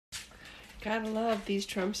Gotta love these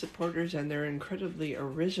Trump supporters and their incredibly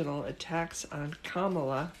original attacks on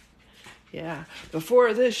Kamala. Yeah.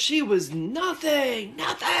 Before this, she was nothing.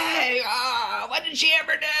 Nothing. Oh, what did she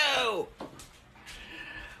ever do?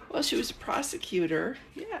 Well, she was a prosecutor.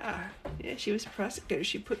 Yeah. Yeah, she was a prosecutor.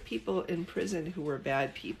 She put people in prison who were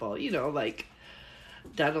bad people, like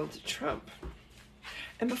Donald Trump.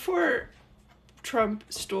 And before Trump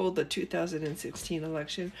stole the 2016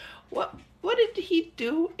 election, what did he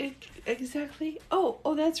do exactly?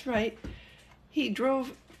 Oh, that's right. He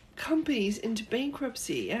drove companies into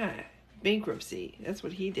bankruptcy. Yeah, bankruptcy. That's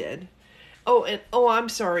what he did. I'm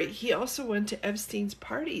sorry. He also went to Epstein's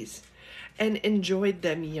parties and enjoyed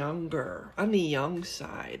them younger, on the young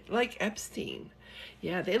side, like Epstein.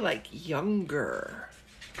 Yeah, they like younger,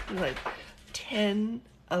 like 10,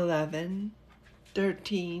 11,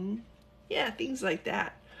 13. Yeah, things like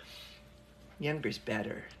that. Younger's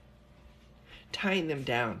better. Tying them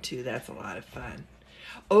down, too, that's a lot of fun.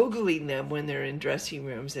 Ogling them when they're in dressing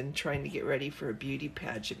rooms and trying to get ready for a beauty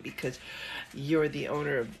pageant because you're the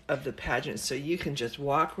owner of the pageant, so you can just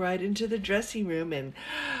walk right into the dressing room and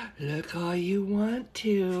look all you want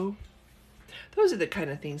to. Those are the kind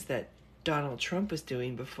of things that Donald Trump was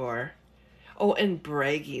doing before. Oh, and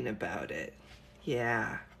bragging about it.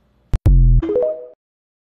 Yeah.